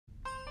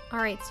All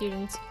right,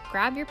 students,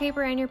 grab your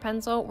paper and your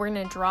pencil. We're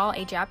going to draw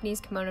a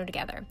Japanese kimono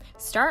together.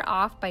 Start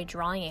off by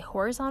drawing a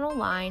horizontal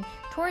line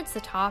towards the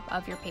top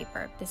of your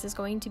paper. This is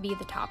going to be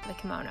the top of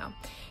the kimono.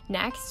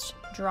 Next,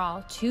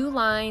 draw 2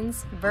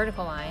 lines,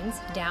 vertical lines,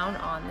 down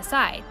on the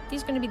side.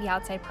 These are going to be the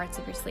outside parts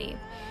of your sleeve.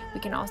 We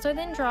can also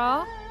then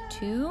draw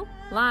 2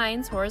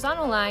 lines,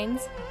 horizontal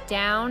lines,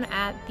 down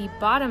at the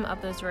bottom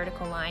of those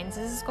vertical lines.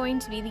 This is going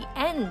to be the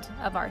end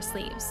of our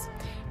sleeves.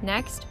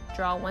 Next,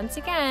 draw once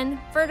again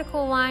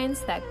vertical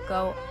lines that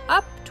go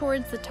up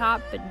towards the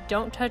top but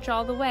don't touch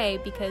all the way,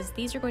 because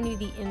these are going to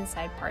be the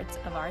inside parts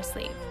of our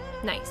sleeve.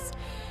 Nice.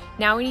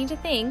 Now we need to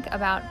think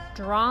about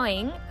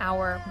drawing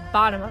our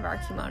bottom of our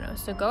kimono.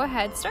 So go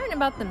ahead, starting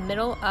about the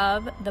middle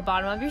of the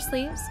bottom of your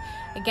sleeves.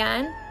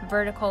 Again,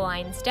 vertical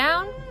lines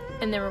down,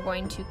 and then we're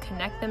going to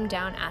connect them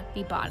down at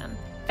the bottom.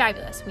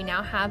 Fabulous. We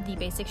now have the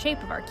basic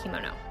shape of our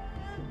kimono.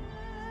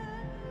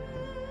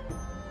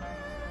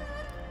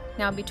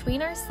 Now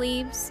between our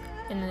sleeves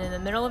and in the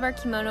middle of our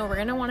kimono, we're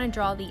going to want to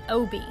draw the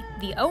obi.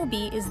 The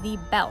obi is the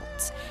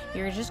belt.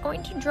 You're just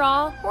going to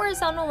draw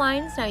horizontal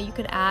lines. Now you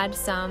could add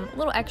some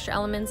little extra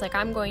elements, like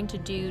I'm going to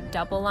do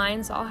double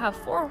lines. So I'll have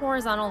 4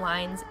 horizontal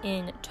lines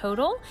in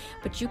total,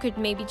 but you could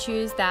maybe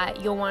choose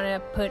that you'll want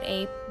to put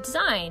a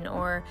design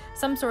or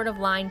some sort of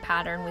line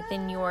pattern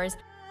within yours.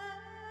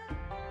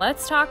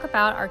 Let's talk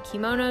about our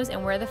kimonos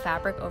and where the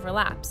fabric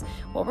overlaps.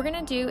 What we're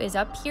going to do is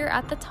up here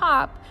at the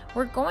top,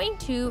 we're going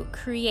to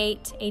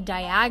create a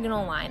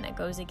diagonal line that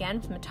goes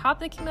again from the top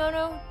of the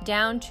kimono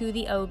down to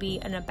the obi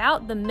and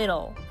about the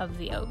middle of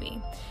the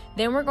obi.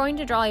 Then we're going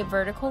to draw a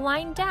vertical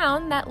line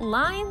down that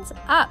lines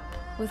up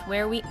with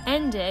where we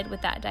ended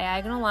with that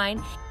diagonal line.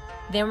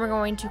 Then we're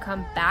going to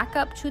come back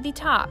up to the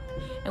top,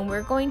 and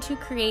we're going to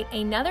create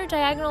another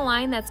diagonal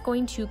line that's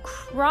going to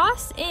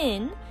cross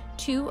in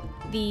to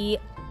the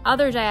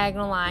other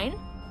diagonal line.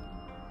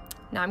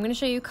 Now I'm going to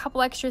show you a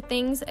couple extra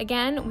things.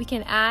 Again, we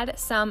can add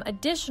some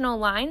additional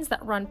lines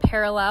that run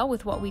parallel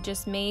with what we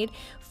just made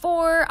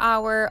for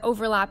our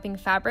overlapping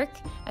fabric,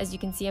 as you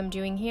can see I'm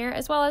doing here,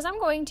 as well as I'm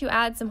going to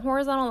add some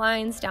horizontal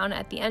lines down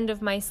at the end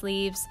of my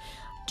sleeves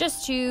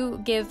just to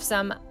give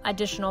some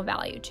additional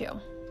value too.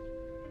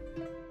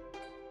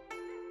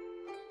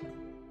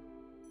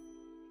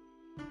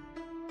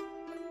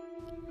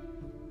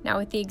 Now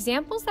with the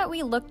examples that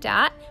we looked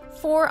at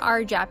for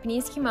our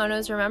Japanese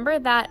kimonos, remember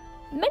that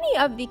many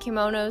of the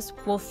kimonos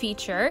will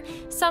feature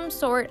some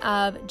sort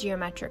of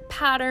geometric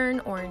pattern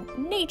or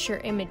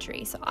nature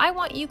imagery. So I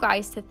want you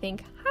guys to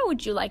think, how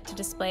would you like to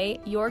display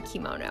your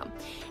kimono?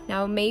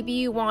 Now maybe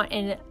you want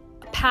a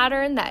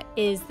pattern that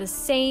is the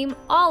same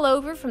all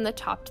over from the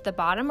top to the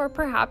bottom, or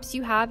perhaps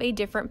you have a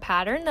different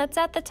pattern that's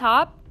at the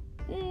top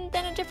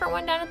than a different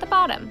one down at the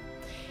bottom.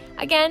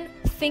 Again,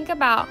 think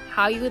about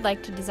how you would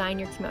like to design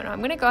your kimono. I'm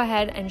going to go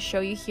ahead and show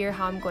you here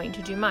how I'm going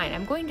to do mine.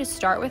 I'm going to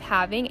start with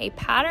having a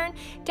pattern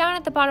down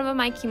at the bottom of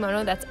my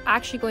kimono that's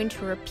actually going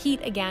to repeat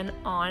again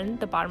on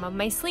the bottom of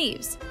my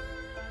sleeves.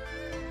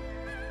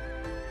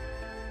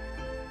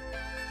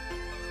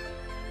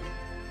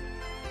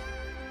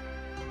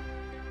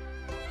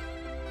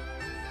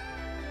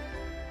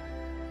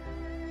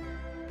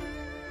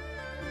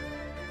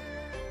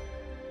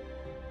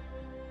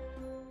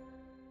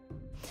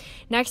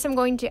 Next, I'm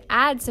going to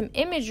add some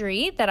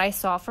imagery that I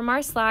saw from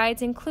our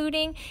slides,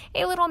 including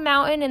a little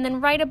mountain, and then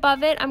right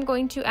above it, I'm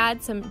going to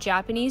add some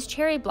Japanese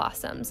cherry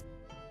blossoms.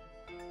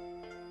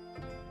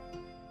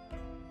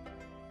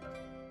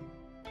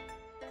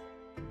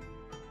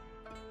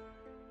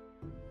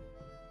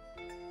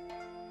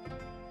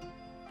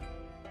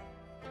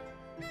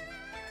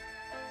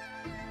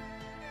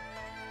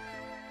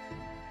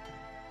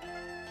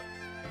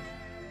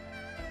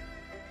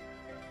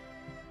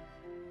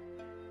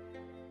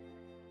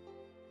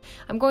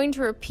 I'm going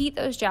to repeat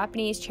those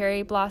Japanese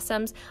cherry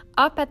blossoms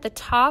up at the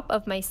top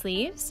of my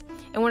sleeves.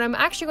 And what I'm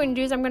actually going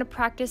to do is I'm going to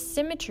practice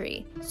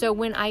symmetry. So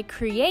when I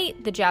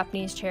create the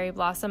Japanese cherry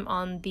blossom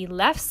on the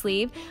left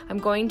sleeve, I'm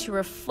going to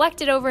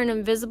reflect it over an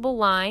invisible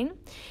line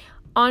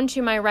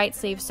onto my right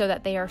sleeve so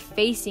that they are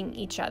facing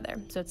each other.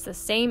 So it's the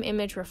same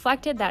image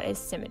reflected. That is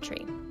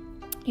symmetry.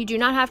 You do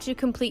not have to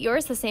complete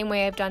yours the same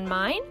way I've done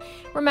mine.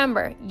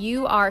 Remember,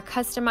 you are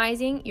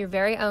customizing your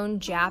very own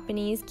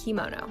Japanese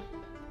kimono.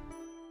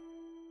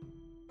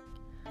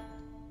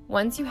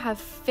 Once you have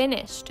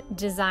finished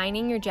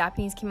designing your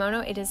Japanese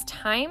kimono, it is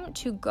time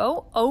to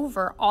go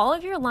over all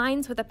of your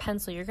lines with a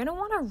pencil. You're going to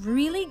want to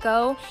really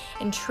go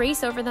and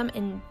trace over them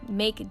and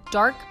make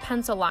dark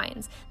pencil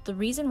lines. The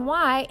reason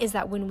why is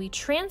that when we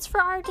transfer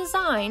our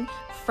design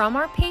from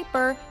our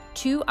paper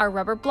to our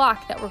rubber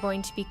block that we're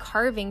going to be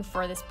carving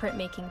for this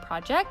printmaking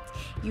project,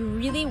 you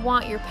really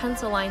want your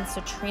pencil lines to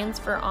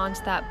transfer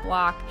onto that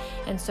block.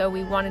 And so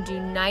we want to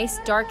do nice,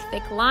 dark,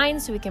 thick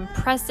lines so we can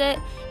press it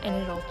and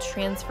it'll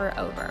transfer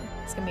over.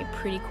 It's going to be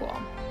pretty cool.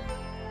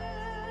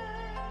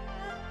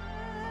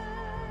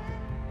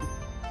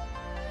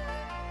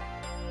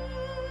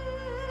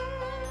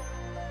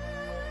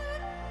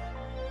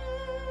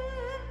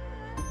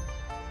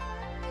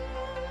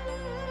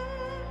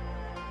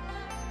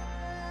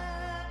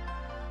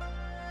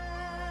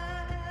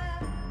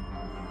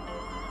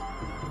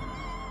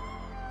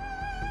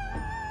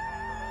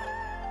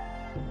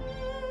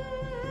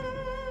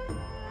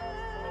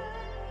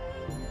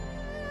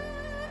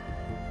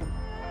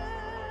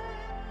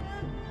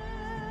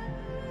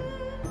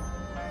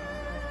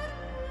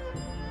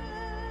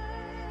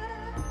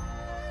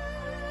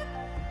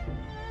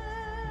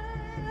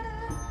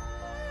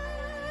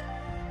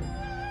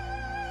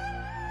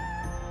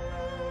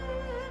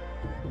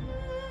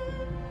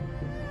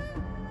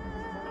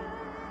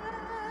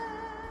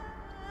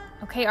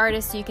 Okay,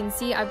 artists, so you can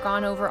see I've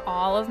gone over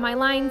all of my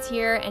lines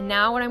here, and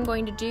now what I'm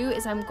going to do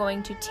is I'm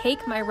going to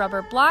take my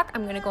rubber block.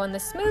 I'm going to go on the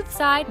smooth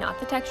side, not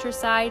the texture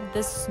side,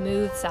 the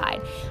smooth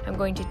side. I'm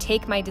going to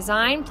take my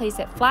design, place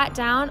it flat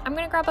down. I'm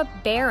going to grab a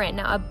baron.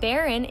 Now, a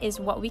baron is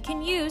what we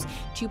can use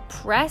to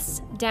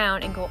press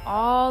down and go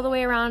all the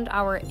way around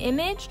our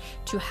image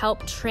to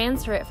help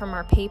transfer it from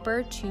our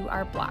paper to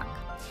our block.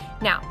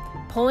 Now,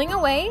 pulling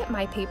away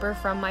my paper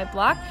from my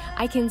block,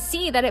 I can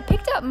see that it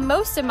picked up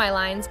most of my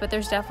lines, but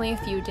there's definitely a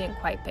few it didn't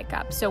quite pick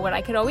up. So what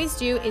I could always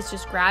do is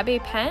just grab a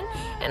pen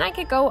and I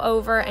could go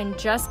over and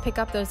just pick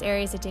up those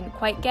areas it didn't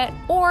quite get,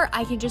 or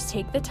I could just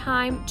take the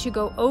time to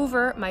go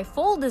over my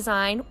full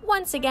design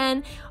once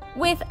again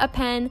with a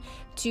pen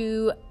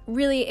to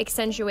really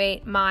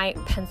accentuate my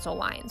pencil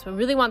lines. We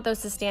really want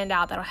those to stand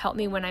out. That'll help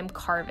me when I'm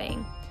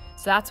carving.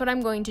 So that's what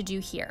I'm going to do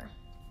here.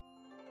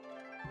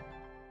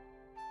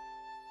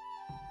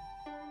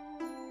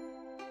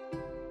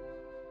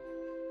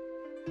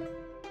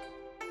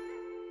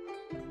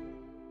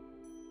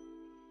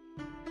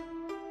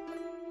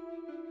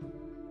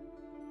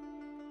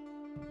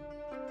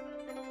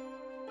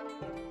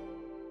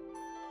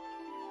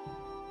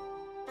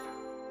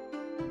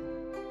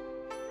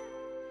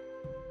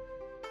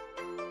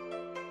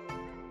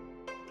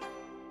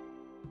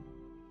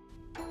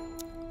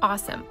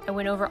 Awesome. I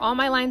went over all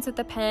my lines with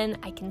the pen.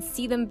 I can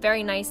see them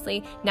very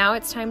nicely. Now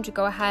it's time to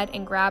go ahead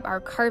and grab our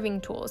carving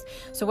tools.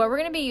 So what we're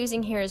going to be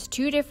using here is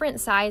 2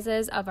 different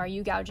sizes of our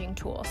U-gouging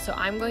tool. So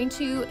I'm going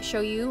to show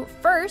you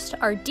first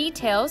our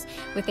details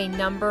with a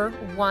number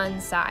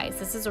 1 size.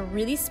 This is a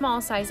really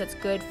small size that's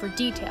good for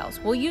details.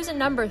 We'll use a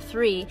number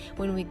 3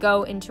 when we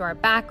go into our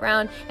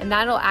background, and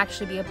that'll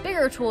actually be a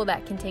bigger tool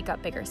that can take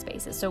up bigger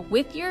spaces. So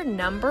with your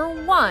number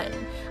 1,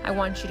 I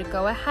want you to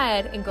go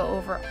ahead and go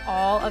over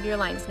all of your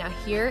lines. Now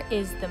here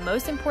is the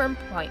most important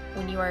point.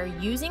 When you are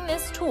using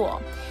this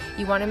tool,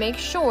 you want to make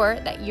sure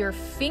that your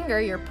finger,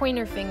 your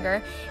pointer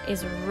finger,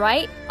 is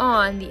right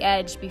on the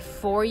edge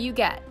before you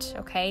get,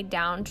 okay,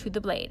 down to the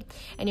blade.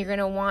 And you're going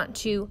to want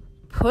to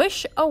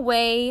push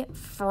away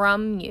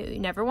from you. You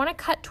never want to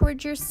cut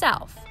towards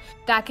yourself.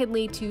 That could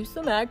lead to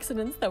some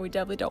accidents that we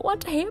definitely don't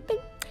want to happen.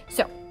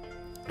 So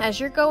as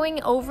you're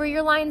going over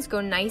your lines,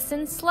 go nice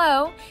and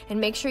slow and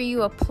make sure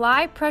you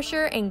apply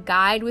pressure and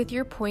guide with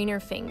your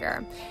pointer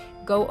finger.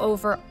 Go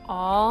over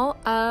all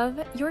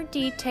of your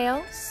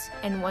details,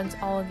 and once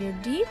all of your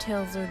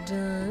details are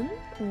done,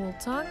 we'll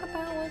talk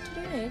about what to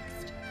do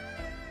next.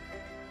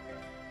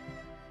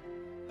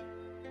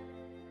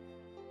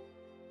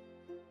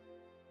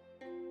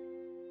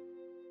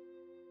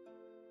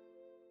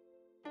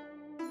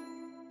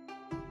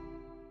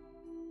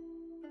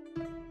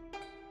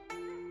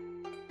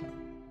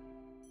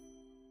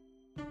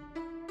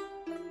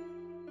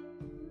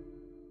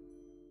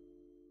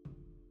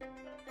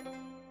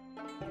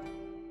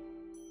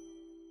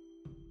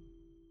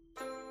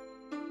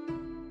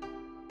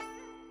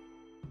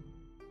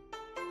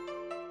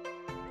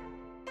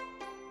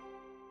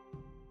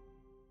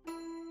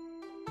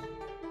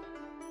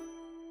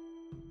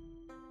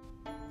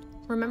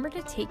 Remember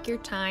to take your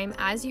time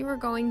as you are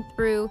going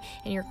through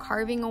and you're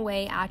carving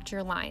away at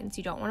your lines.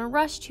 You don't want to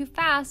rush too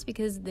fast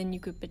because then you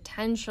could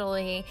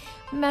potentially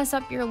mess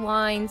up your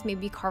lines,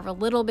 maybe carve a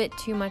little bit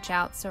too much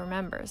out. So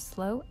remember,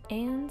 slow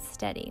and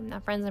steady.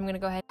 Now friends, I'm going to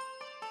go ahead.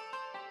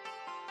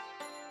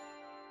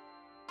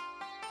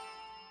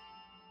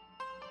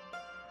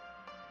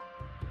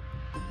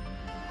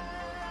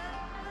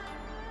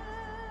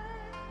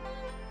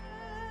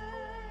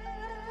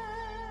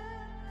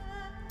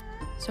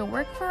 So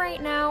work for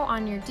right now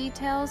on your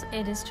details.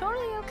 It is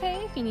totally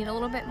okay if you need a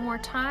little bit more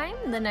time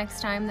the next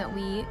time that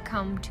we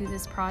come to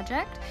this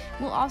project.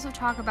 We'll also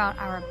talk about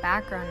our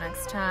background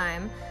next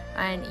time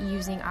and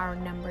using our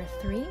number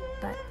 3.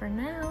 But for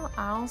now,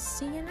 I'll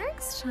see you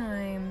next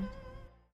time.